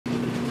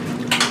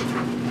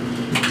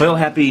Well,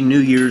 happy New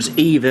Year's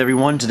Eve,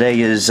 everyone.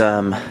 Today is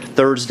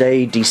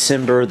Thursday,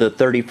 December the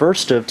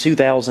 31st of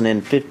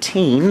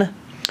 2015.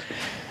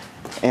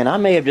 And I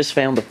may have just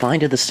found the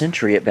find of the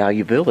century at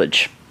Value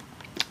Village.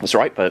 That's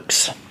right,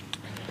 folks.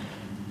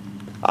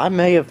 I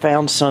may have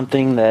found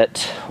something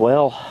that,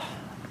 well,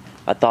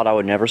 I thought I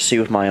would never see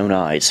with my own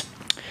eyes.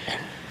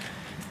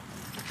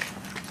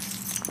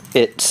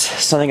 It's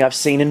something I've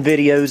seen in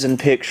videos and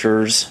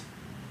pictures,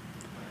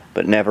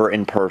 but never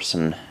in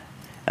person.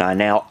 And I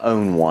now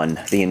own one,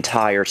 the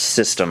entire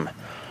system.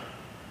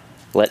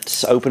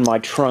 Let's open my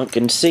trunk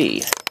and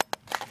see.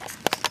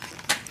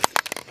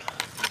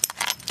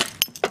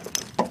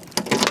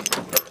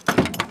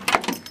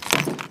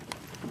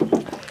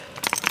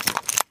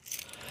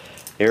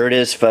 Here it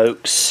is,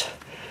 folks.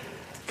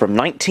 From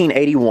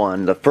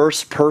 1981, the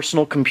first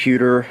personal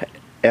computer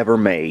ever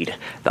made,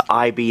 the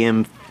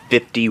IBM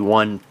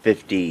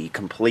 5150,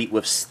 complete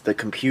with the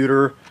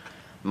computer,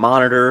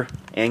 monitor,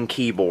 and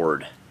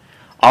keyboard.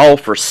 All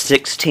for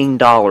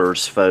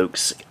 $16,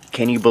 folks.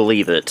 Can you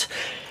believe it?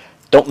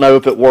 Don't know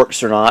if it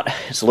works or not.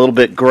 It's a little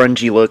bit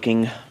grungy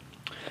looking,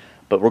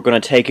 but we're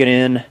going to take it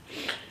in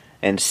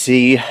and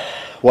see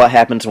what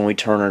happens when we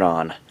turn it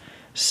on.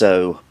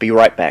 So, be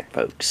right back,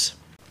 folks.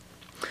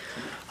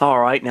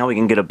 Alright, now we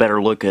can get a better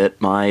look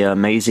at my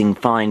amazing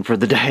find for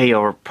the day,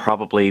 or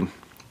probably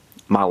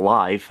my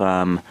life,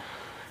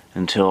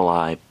 until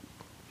I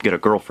get a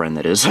girlfriend,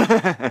 that is.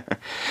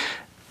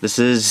 This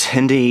is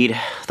indeed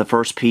the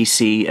first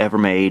PC ever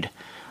made,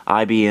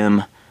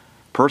 IBM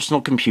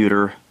Personal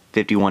Computer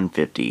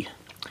 5150.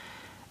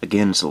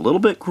 Again, it's a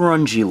little bit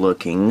grungy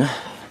looking,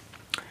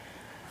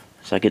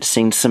 so I get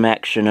seen some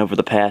action over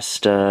the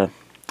past, I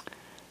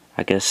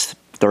guess,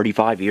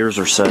 35 years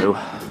or so.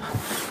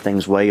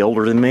 Thing's way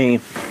older than me.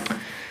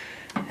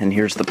 And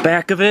here's the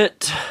back of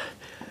it.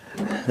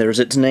 There's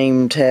its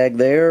name tag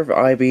there,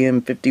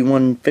 IBM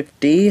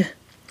 5150.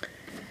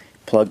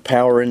 Plug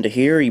power into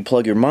here, you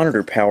plug your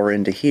monitor power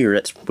into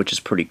here, which is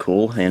pretty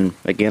cool. And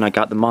again, I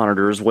got the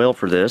monitor as well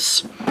for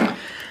this.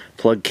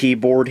 Plug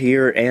keyboard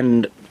here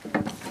and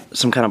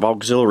some kind of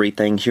auxiliary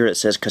thing here. It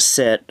says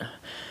cassette.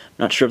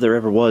 Not sure if there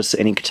ever was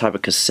any type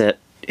of cassette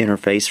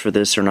interface for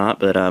this or not,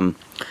 but I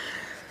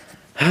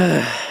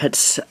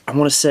want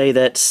to say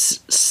that's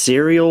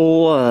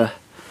serial.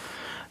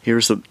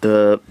 Here's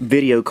the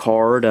video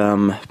card.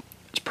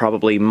 It's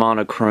probably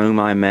monochrome,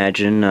 I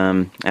imagine.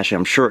 Actually,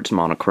 I'm sure it's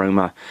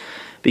monochrome.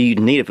 But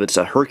you'd need if it's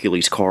a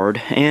Hercules card,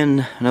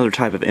 and another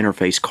type of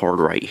interface card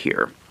right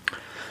here.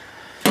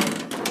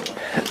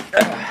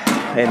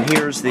 And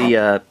here's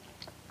the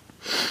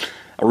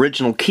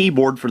original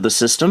keyboard for the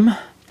system.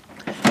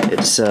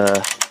 It's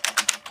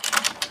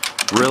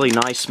really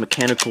nice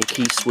mechanical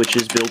key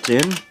switches built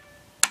in.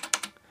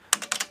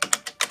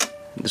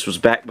 This was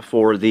back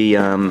before the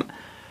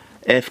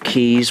F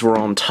keys were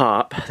on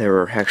top. They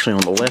were actually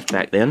on the left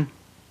back then.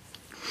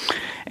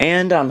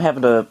 And I'm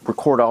having to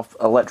record off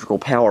electrical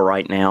power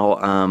right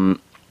now,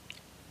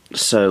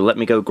 so let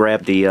me go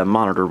grab the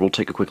monitor. We'll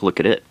take a quick look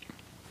at it.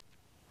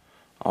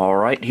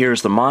 Alright,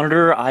 here's the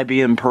monitor,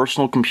 IBM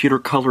Personal Computer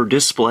Color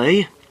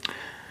Display.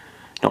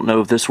 Don't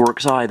know if this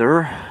works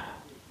either.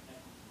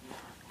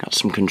 Got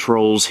some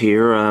controls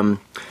here.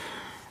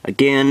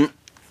 Again,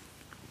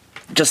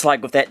 just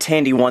like with that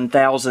Tandy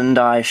 1000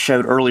 I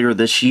showed earlier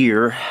this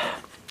year,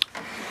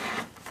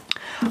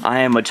 I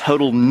am a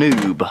total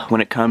noob when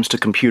it comes to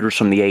computers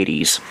from the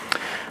 80s.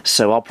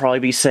 So I'll probably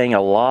be saying a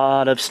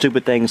lot of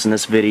stupid things in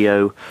this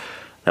video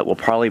that will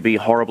probably be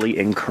horribly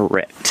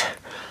incorrect.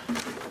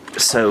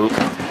 So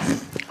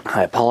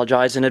I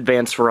apologize in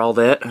advance for all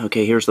that.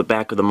 Okay, here's the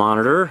back of the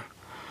monitor.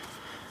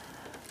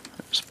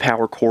 There's a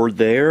power cord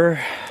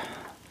there.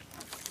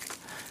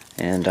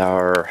 And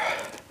our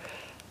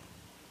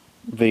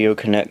video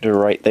connector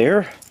right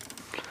there.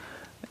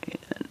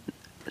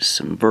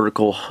 Some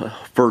vertical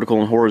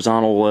and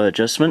horizontal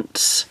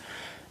adjustments.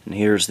 And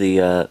here's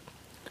the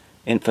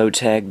info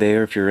tag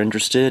there if you're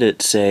interested.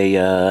 It's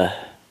a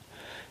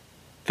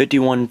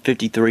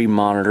 5153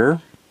 monitor.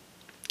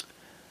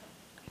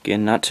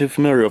 Again, not too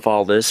familiar with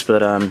all this,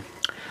 but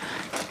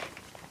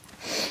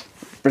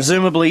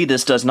presumably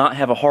this does not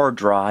have a hard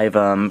drive.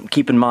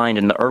 Keep in mind,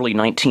 in the early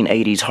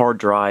 1980s, hard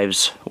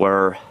drives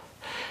were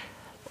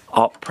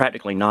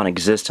practically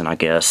non-existent, I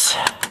guess.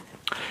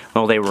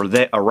 Well, they were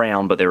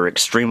around, but they were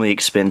extremely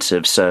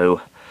expensive.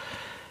 So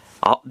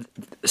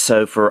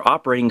for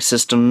operating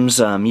systems,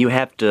 you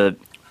have to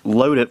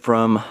load it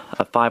from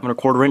a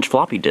 5¼ inch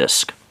floppy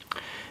disk,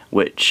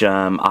 which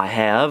I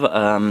have.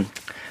 I'm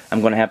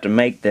going to have to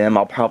make them.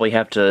 I'll probably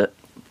have to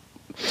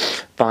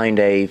find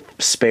a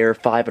spare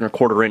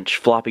 5¼ inch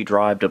floppy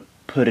drive to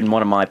put in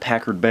one of my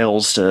Packard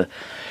Bells to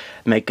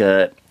make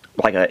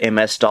like a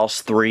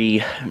MS-DOS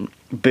 3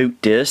 boot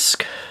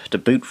disk to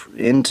boot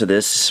into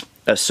this,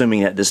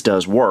 assuming that this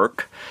does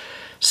work.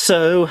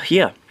 So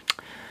yeah,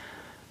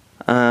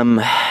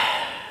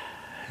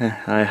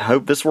 I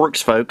hope this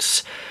works,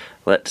 folks.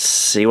 Let's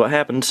see what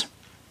happens.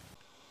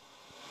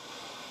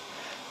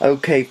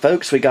 Okay,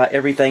 folks, we got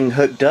everything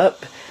hooked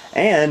up,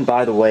 And,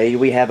 by the way,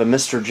 we have a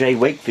Mr. J.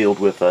 Wakefield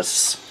with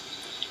us.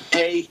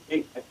 Hey.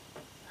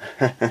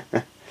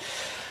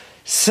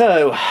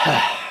 So,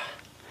 I'm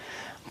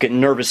getting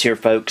nervous here,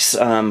 folks.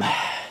 Okay.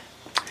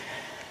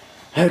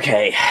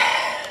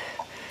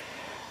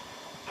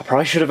 I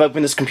probably should have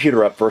opened this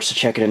computer up first to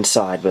check it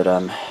inside, but,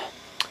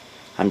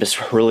 I'm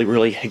just really,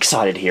 really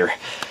excited here.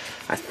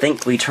 I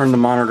think we turned the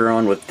monitor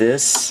on with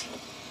this.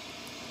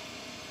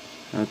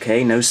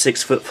 Okay, no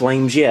 6-foot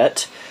flames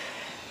yet.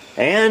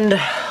 And,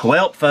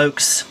 well,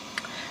 folks,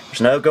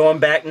 there's no going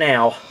back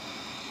now.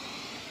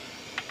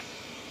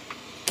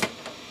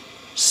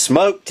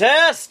 Smoke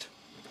test!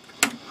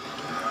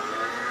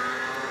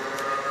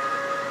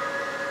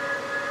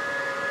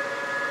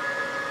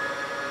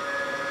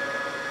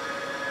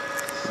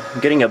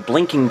 I'm getting a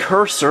blinking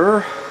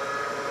cursor.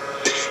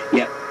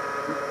 Yeah.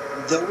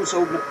 Those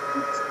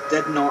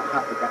did not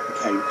have to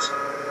replicate.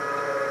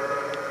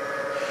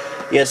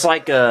 Yeah, it's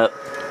like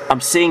I'm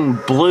seeing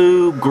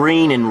blue,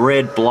 green, and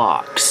red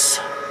blocks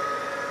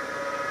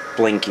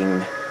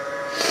blinking.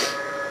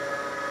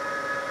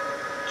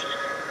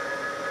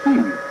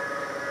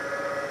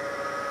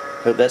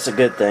 Hope that's a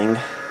good thing.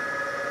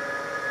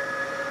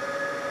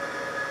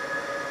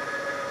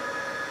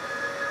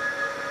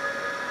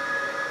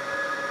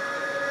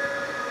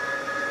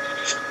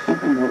 I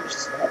haven't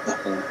noticed that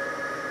before.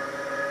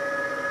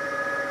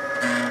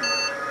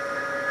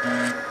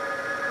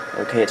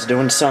 Okay, it's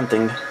doing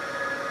something.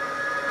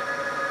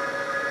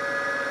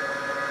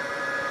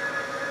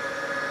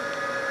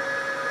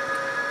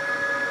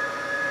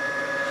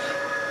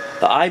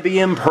 The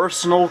IBM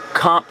Personal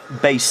Comp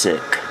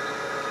Basic.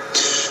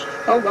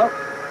 Oh well.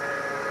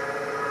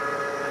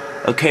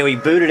 Okay, we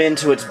booted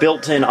into its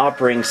built-in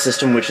operating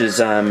system, which is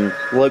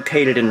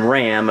located in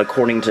RAM,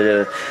 according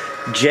to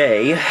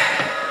Jay.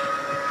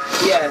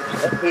 Yeah,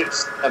 it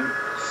boots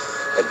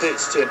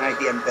to an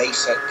IBM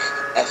Basic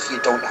if you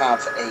don't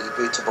have a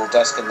bootable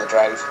disk in the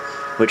drive.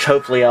 Which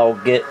hopefully I'll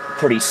get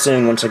pretty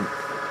soon once I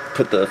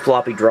put the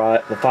floppy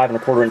drive, the 5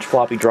 1/4 inch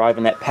floppy drive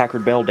in that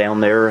Packard Bell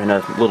down there in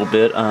a little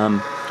bit.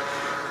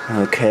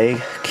 Okay,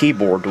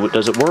 keyboard,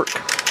 does it work?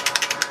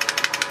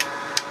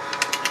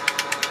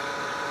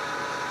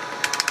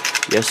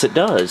 Yes, it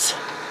does.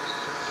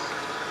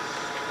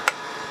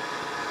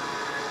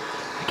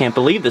 I can't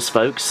believe this,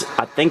 folks.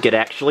 I think it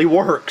actually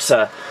works.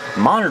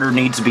 Monitor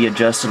needs to be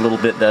adjusted a little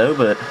bit, though,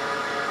 but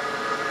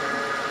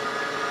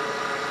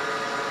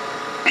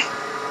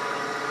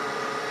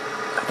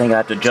I think I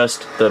have to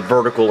adjust the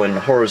vertical and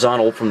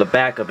horizontal from the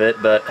back of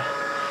it, but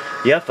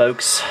yeah,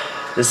 folks,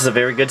 this is a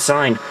very good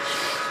sign.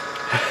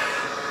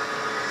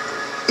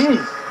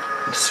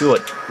 Let's see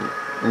what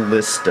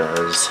list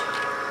does.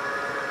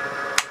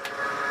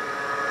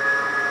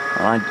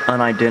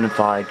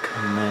 Unidentified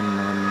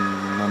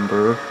command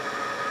number.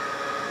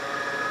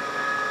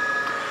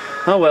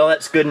 Oh well,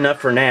 that's good enough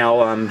for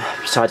now,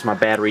 besides my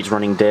battery's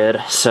running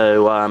dead.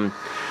 So,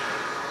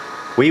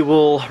 we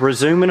will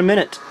resume in a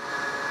minute.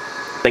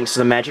 Thanks to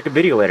the magic of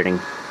video editing.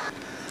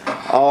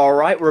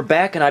 Alright, we're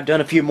back, and I've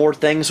done a few more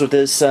things with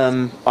this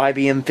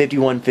IBM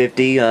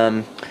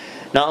 5150.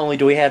 Not only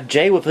do we have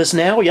Jay with us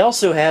now, we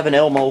also have an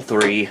Elmo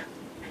 3.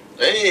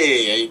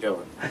 Hey, how you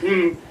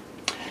doing?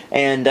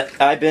 And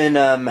I've been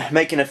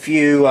making a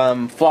few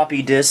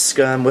floppy disks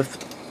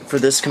for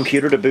this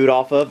computer to boot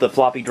off of.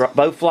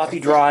 Both floppy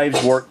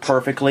drives work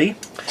perfectly.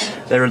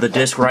 They're the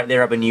disk right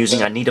there I've been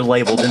using. I need to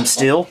label them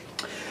still.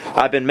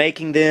 I've been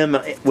making them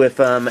with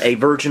a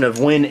version of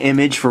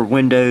WinImage for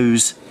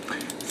Windows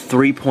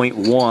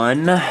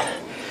 3.1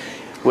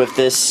 with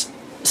this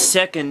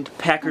second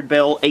Packard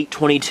Bell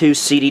 822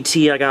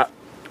 CDT I got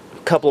a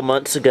couple of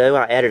months ago.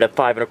 I added a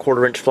 5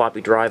 1/4 inch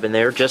floppy drive in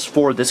there just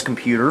for this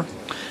computer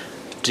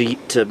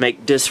to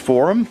make disks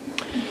for them.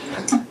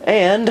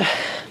 And,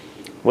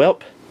 well,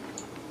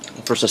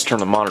 first let's turn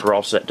the monitor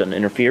off so that doesn't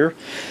interfere.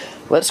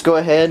 Let's go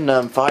ahead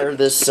and fire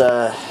this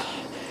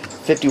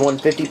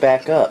 5150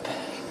 back up.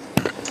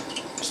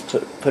 Just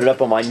put it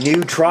up on my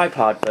new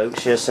tripod,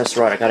 folks. Yes, that's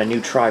right, I got a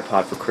new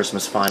tripod for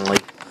Christmas finally.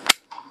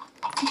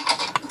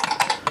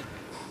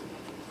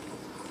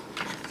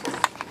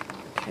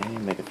 Okay,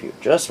 make a few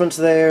adjustments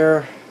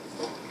there.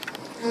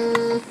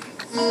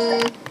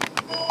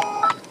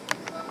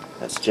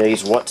 That's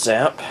Jay's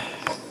WhatsApp.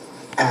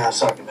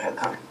 Sorry about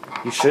that.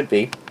 You should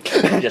be.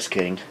 Just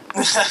kidding.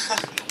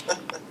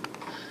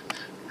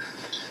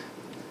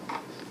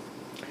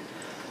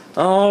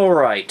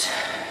 Alright.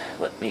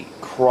 Let me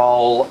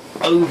crawl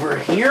over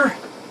here.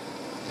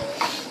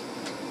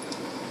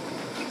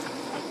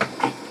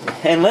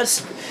 And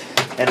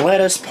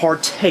let us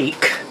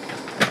partake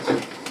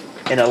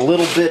in a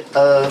little bit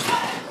of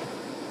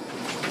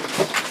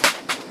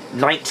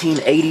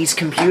 1980s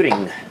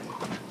computing.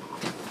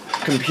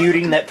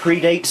 Computing that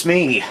predates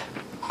me.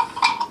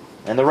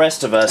 And the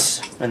rest of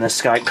us in the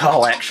Skype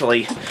call,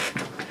 actually.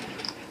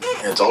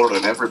 It's older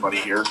than everybody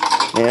here.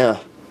 Yeah.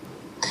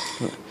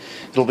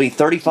 It'll be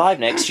 35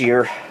 next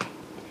year,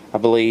 I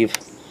believe.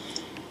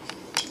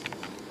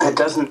 It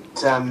doesn't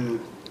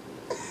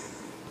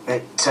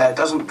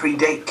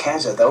predate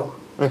Keza though.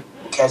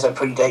 Chezza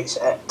predates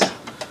it.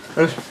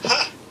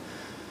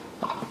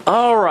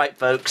 Alright,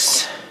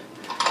 folks.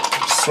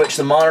 Switch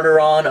the monitor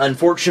on.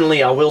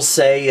 Unfortunately, I will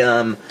say,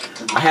 I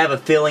have a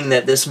feeling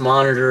that this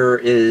monitor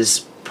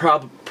is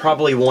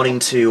probably wanting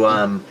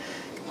to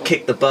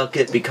kick the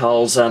bucket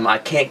because I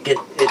can't get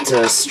it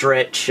to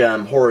stretch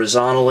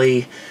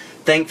horizontally.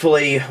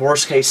 Thankfully,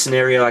 worst case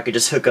scenario, I could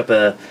just hook up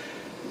a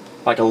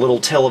little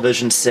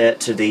television set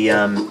to the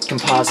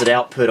composite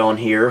output on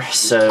here.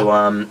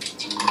 So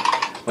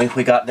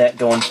we got that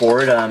going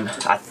for it.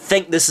 I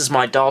think this is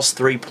my DOS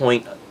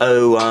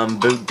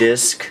 3.0 boot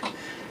disk.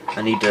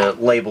 I need to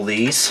label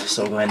these,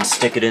 so go ahead and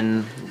stick it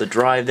in the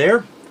drive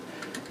there.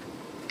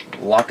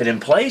 Lock it in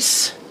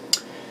place,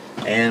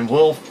 and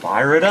we'll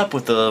fire it up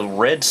with the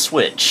red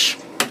switch.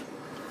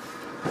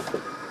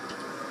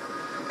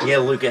 Yeah,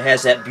 Luke, it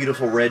has that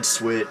beautiful red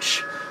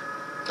switch.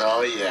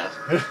 Oh, yeah.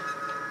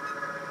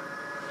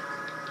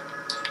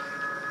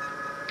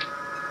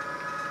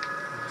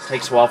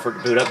 Takes a while for it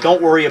to boot up.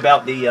 Don't worry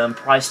about the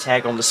price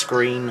tag on the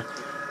screen.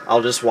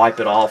 I'll just wipe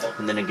it off,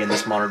 and then again,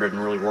 this monitor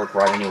doesn't really work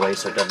right anyway,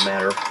 so it doesn't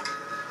matter.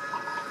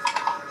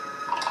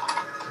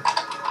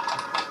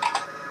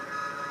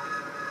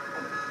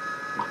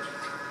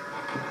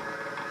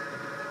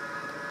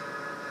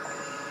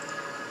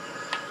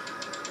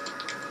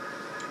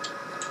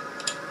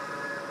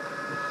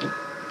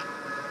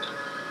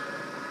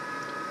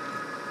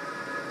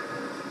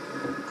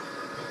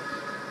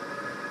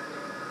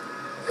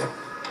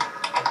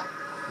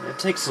 It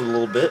takes a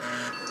little bit.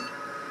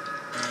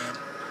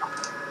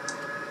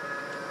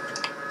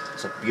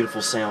 It's a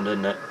beautiful sound,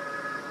 isn't it?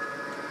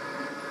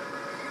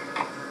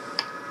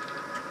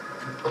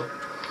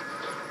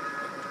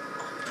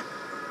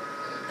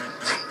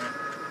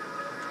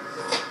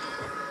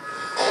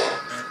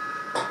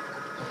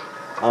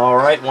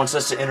 Alright, wants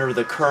us to enter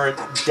the current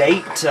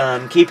date.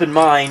 Keep in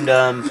mind,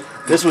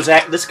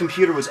 this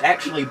computer was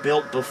actually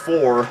built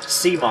before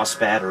CMOS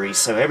batteries,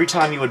 so every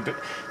time you would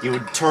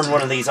turn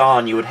one of these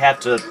on, you would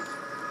have to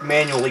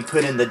manually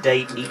put in the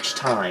date each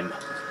time.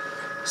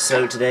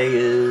 So today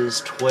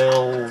is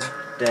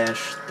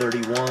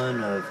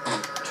 12-31 of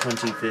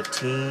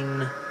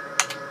 2015.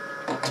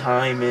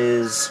 Time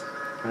is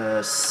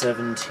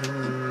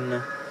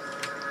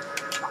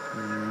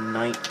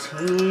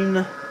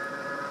 17:19.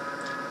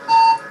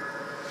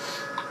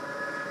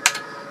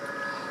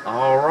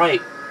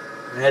 Alright,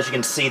 as you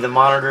can see, the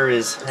monitor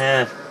is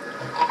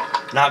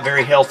not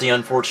very healthy,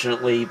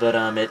 unfortunately, but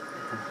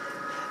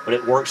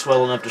it works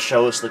well enough to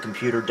show us the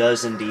computer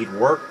does indeed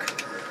work.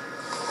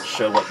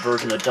 Show what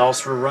version of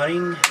DOS we're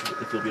running,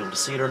 if you'll be able to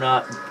see it or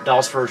not.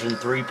 DOS version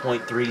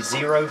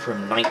 3.30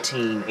 from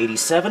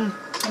 1987.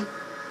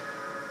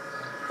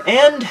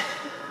 And,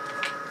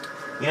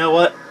 you know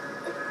what?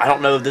 I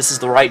don't know if this is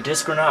the right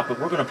disc or not, but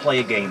we're going to play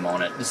a game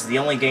on it. This is the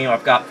only game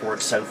I've got for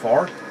it so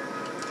far.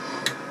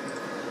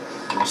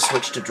 We'll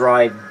switch to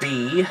drive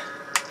B.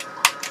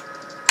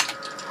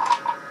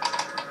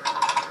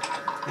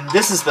 And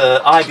this is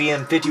the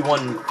IBM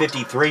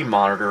 5153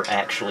 monitor,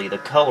 actually, the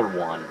color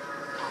one.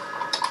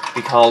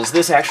 Because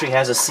this actually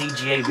has a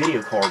CGA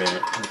video card in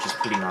it, which is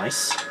pretty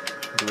nice.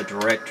 Do a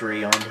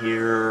directory on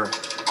here.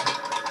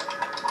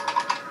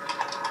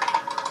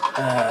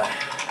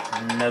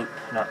 Nope,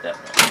 not that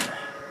one.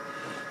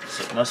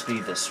 So it must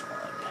be this one.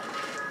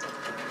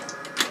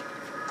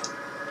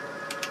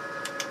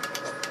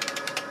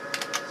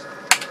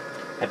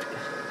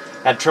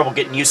 Had trouble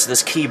getting used to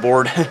this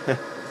keyboard.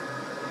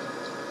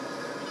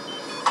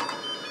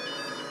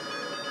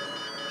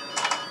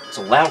 It's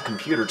a loud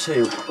computer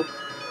too.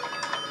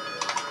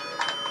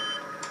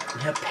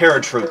 Yeah,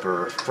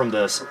 Paratrooper from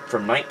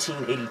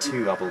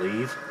 1982, I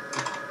believe.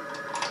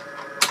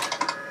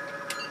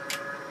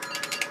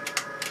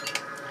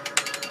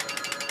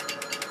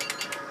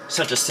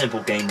 Such a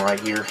simple game right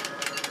here.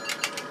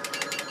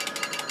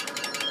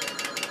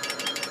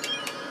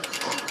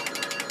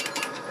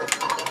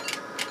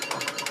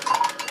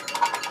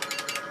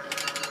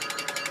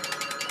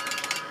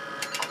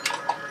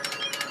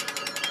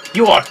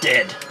 You are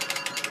dead.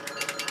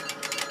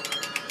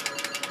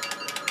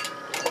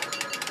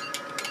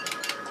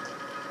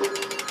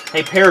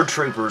 Hey,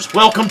 paratroopers,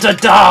 welcome to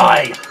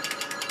die!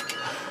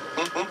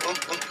 Welcome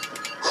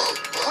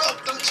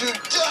to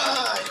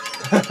die!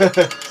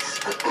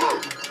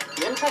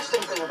 The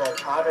interesting thing about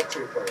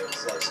Paratrooper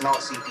is that it's not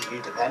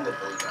CPU dependent,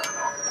 believe it or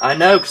not. I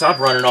know, because I've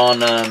run it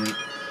on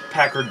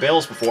Packard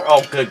Bells before.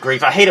 Oh, good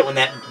grief. I hate it when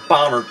that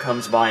bomber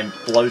comes by and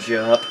blows you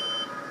up.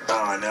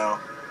 Oh, I know.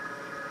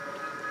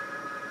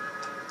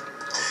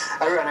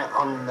 I ran it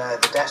on the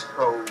Desk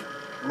Pro.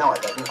 No, I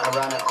didn't. I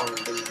ran it on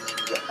the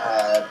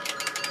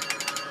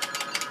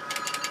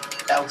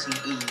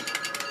LTE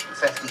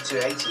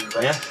 5280,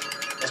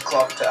 which is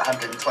clocked at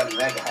 120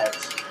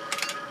 megahertz.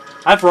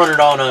 I've run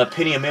it on a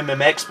Pentium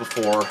MMX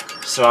before,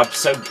 so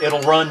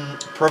it'll run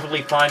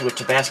perfectly fine with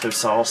Tabasco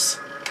sauce.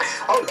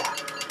 Oh yeah.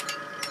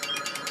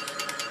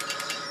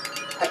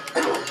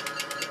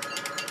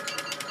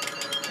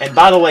 And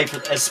by the way,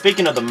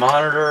 speaking of the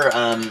monitor,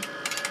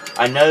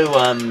 I know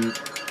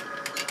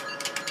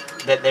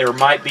that there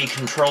might be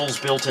controls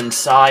built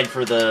inside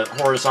for the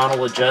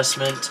horizontal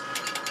adjustment,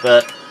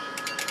 but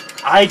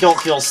I don't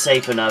feel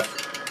safe enough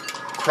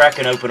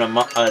cracking open a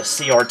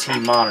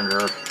CRT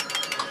monitor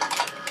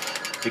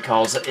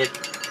because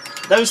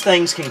those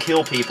things can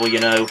kill people, you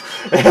know.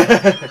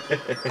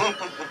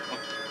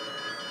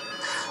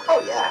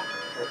 Oh yeah,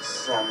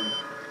 it's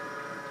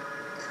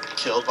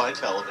Killed by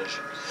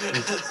television.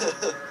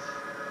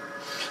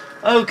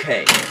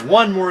 Okay,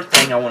 one more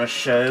thing I want to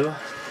show.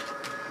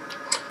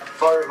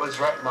 For it was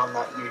written on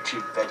that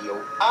YouTube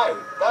video. Ow,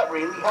 that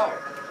really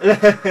hurt.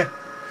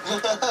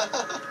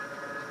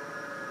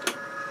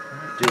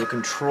 Do a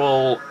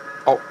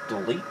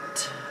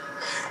Control-Alt-Delete.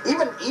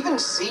 Even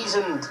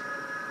seasoned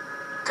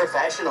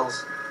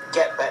professionals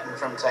get bitten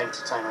from time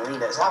to time. I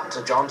mean, it's happened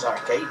to John's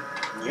Arcade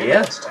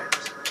numerous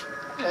times.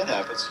 Yeah, it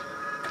happens.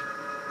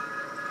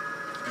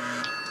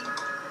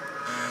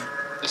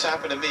 It's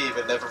happened to me,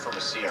 but never from a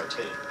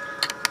CRT.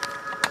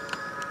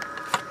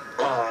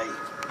 Aye.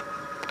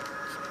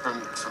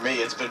 For me,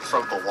 it's been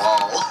from the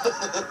wall.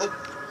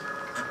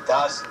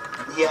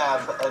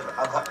 Yeah,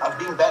 I've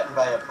been bitten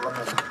by a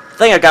blooming... I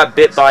think I got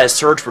bit by a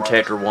surge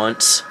protector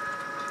once.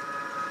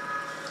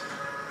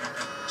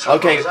 So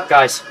Okay,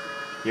 guys,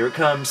 here it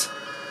comes.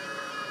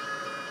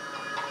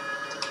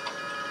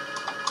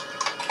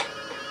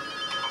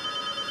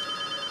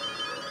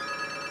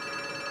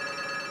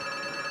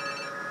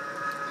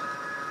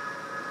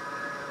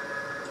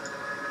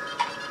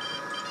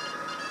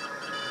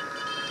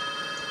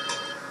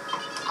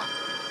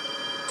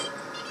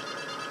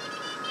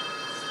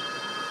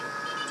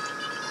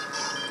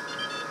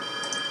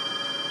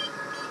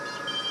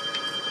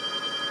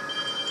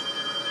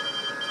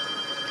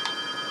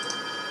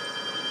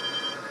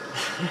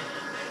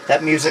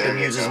 That music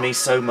amuses me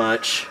so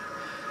much.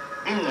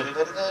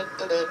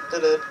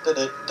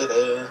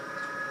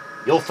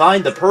 You'll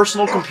find the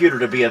personal computer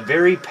to be a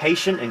very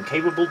patient and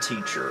capable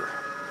teacher.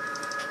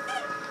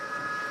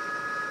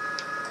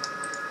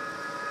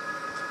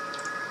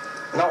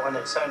 Not when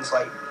it sounds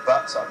like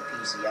butts on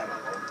PCM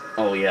alone.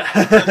 Oh, yeah.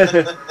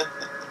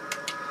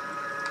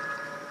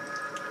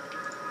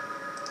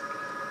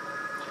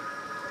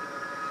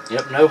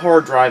 Yep, no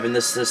hard drive in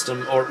this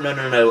system. Or,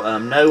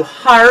 no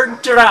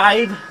hard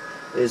drive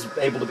is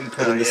able to be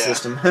put in the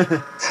system.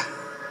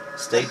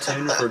 Stay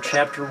tuned for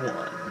Chapter 1.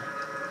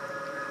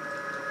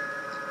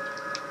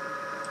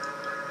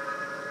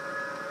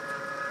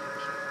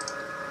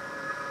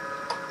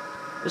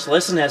 This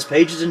lesson has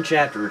pages and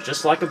chapters,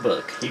 just like a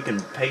book. You can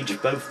page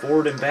both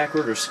forward and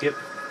backward or skip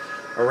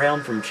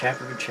around from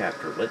chapter to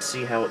chapter. Let's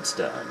see how it's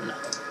done.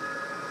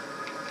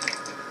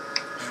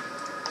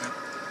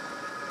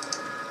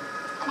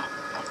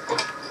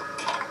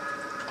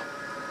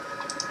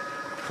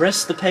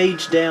 Press the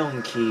page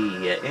down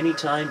key at any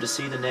time to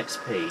see the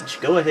next page.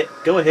 Go ahead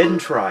and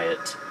try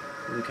it.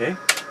 Okay.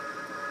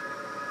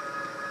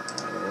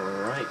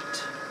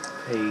 Alright.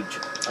 Page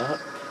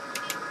up.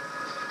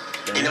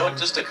 Down. You know what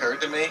just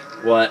occurred to me?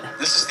 What?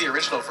 This is the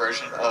original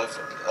version of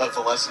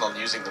the lesson on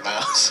using the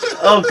mouse.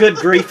 Oh, good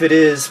grief, it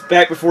is.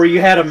 Back before you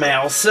had a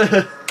mouse.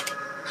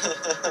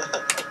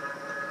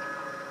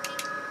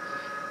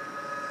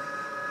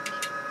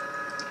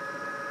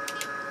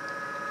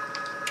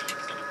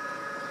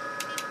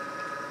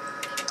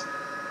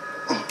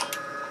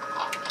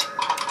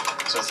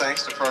 So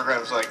thanks to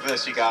programs like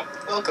this, you got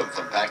Welcome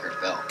from Packard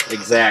Bell.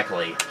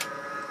 Exactly.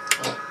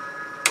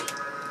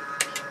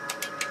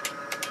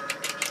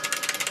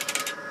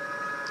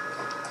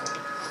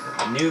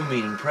 New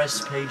meaning.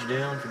 Press page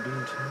down for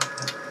doing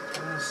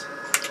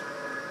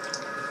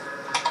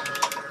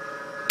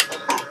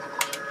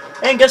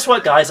And guess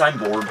what, guys? I'm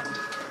bored.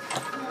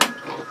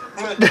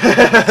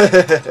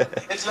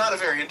 It's not a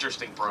very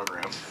interesting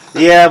program.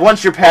 Yeah,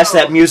 once you're past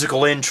that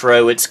musical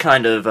intro, it's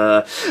kind of,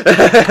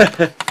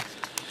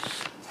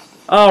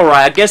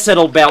 Alright, I guess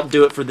that'll about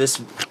do it for this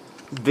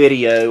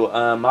video.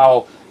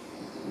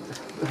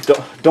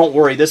 Don't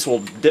worry, this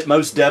will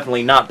most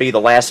definitely not be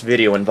the last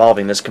video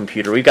involving this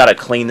computer. We've got to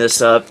clean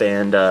this up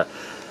and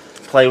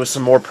play with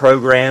some more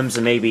programs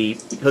and maybe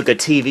hook a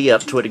TV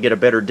up to it to get a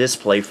better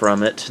display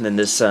from it than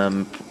this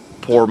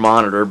poor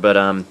monitor. But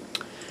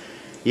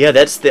yeah,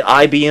 that's the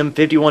IBM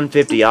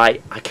 5150. I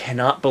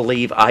cannot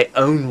believe I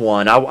own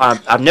one.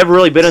 I've never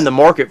really been in the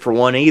market for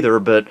one either,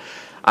 but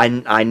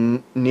I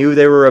knew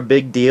they were a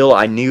big deal.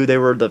 I knew they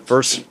were the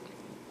first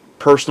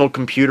personal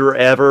computer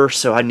ever,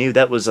 so I knew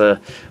that was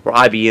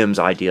IBM's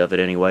idea of it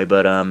anyway.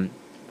 But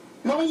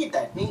No, you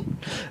didn't.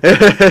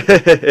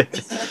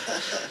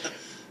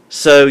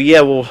 So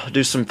yeah, we'll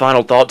do some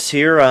final thoughts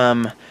here.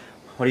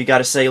 What do you got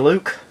to say,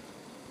 Luke?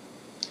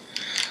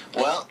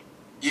 Well,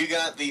 you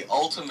got the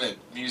ultimate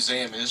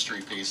museum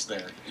history piece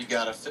there. You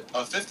got a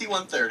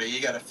 5130.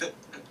 You got a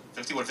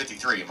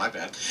 5153. My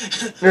bad.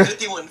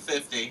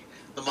 5150.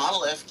 The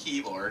Model F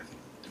keyboard,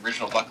 the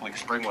original buckling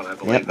spring one, I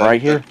believe. Yep, right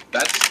here.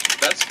 That's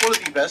one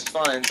of the best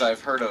finds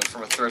I've heard of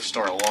from a thrift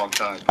store in a long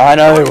time. I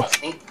know.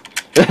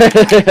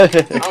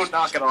 Oh,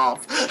 knock it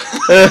off.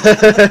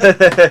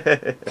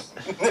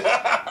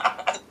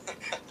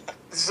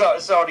 So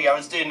sorry, I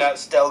was doing that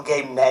still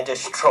game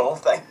Nedish troll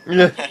thing.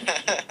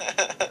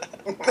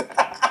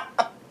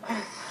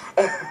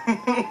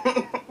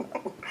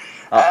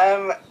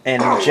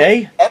 And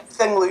Jay?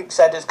 Everything Luke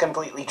said is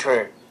completely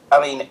true.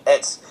 I mean,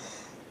 it's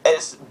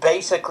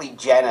basically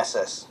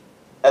Genesis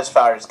as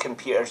far as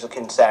computers are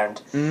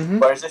concerned. Mm-hmm.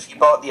 Whereas if you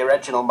bought the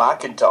original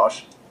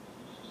Macintosh,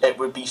 it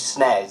would be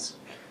SNES.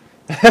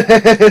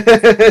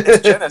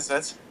 It's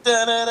Genesis.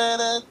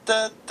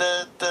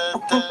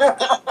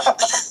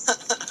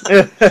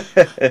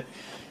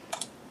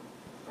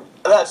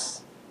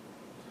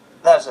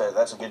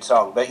 That's a good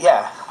song, but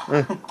yeah.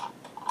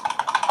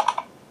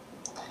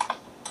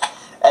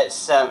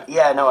 It's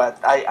yeah, no,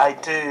 I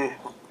do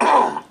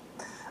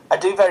I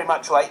do very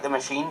much like the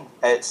machine.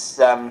 It's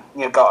got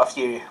a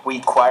few wee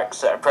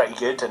quirks that are pretty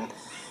good, and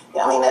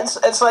I mean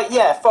it's like,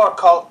 yeah, four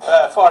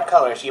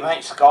colours. You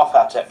might scoff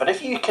at it, but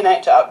if you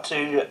connect it up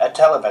to a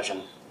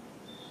television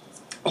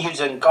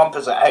using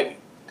composite out,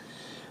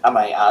 I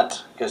might add,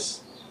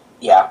 because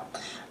yeah,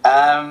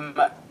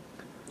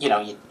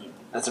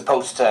 as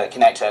opposed to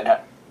connecting it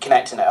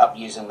up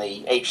using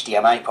the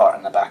HDMI port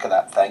in the back of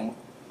that thing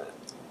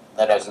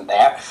that isn't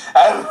there.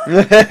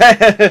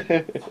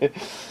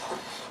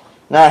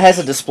 No, it has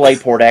a display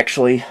port,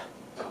 actually.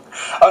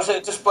 Oh, so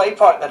a display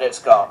port that it's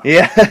got?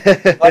 Yeah.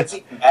 That's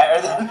even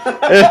better then.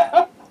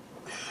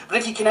 But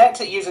if you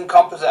connect it using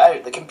composite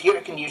out, the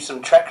computer can use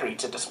some trickery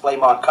to display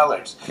more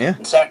colours. Yeah.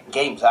 And certain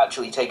games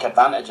actually take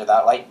advantage of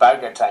that, like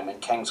Burger Time and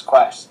King's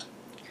Quest.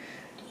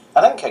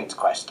 I think King's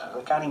Quest does,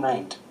 I can't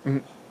mind.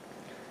 Mm-hmm.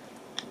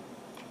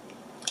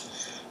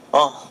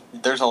 Well,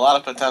 there's a lot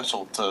of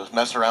potential to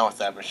mess around with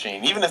that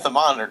machine. Even if the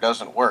monitor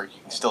doesn't work, you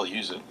can still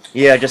use it.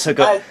 Yeah, just hook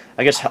up.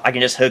 I guess I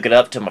can just hook it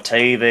up to my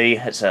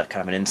TV. It's a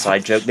kind of an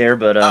inside joke there,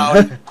 but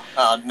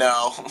Oh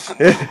no.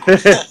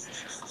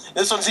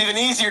 This one's even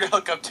easier to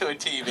hook up to a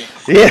TV.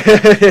 Yeah.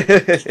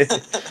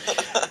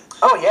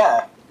 Oh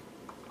yeah.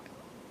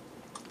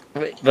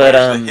 But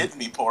the hit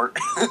me port.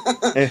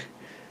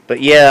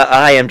 But yeah,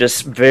 I am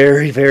just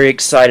very, very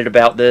excited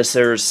about this.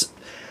 There's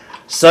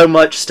so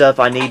much stuff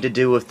I need to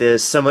do with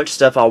this, so much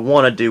stuff I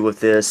want to do with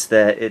this,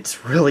 that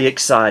it's really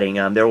exciting.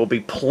 There will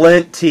be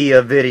plenty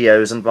of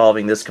videos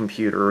involving this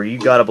computer. You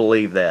gotta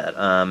believe that.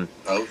 Oh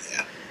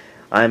yeah.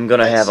 I'm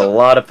gonna have a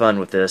lot of fun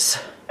with this.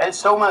 It's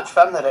so much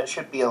fun that it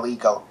should be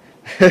illegal.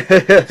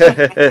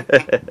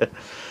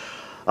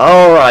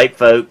 Alright,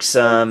 folks.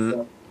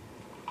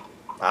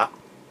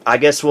 I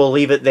guess we'll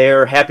leave it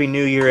there. Happy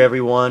New Year,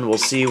 everyone. We'll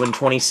see you in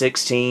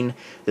 2016.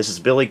 This is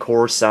Billy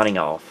Core signing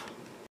off.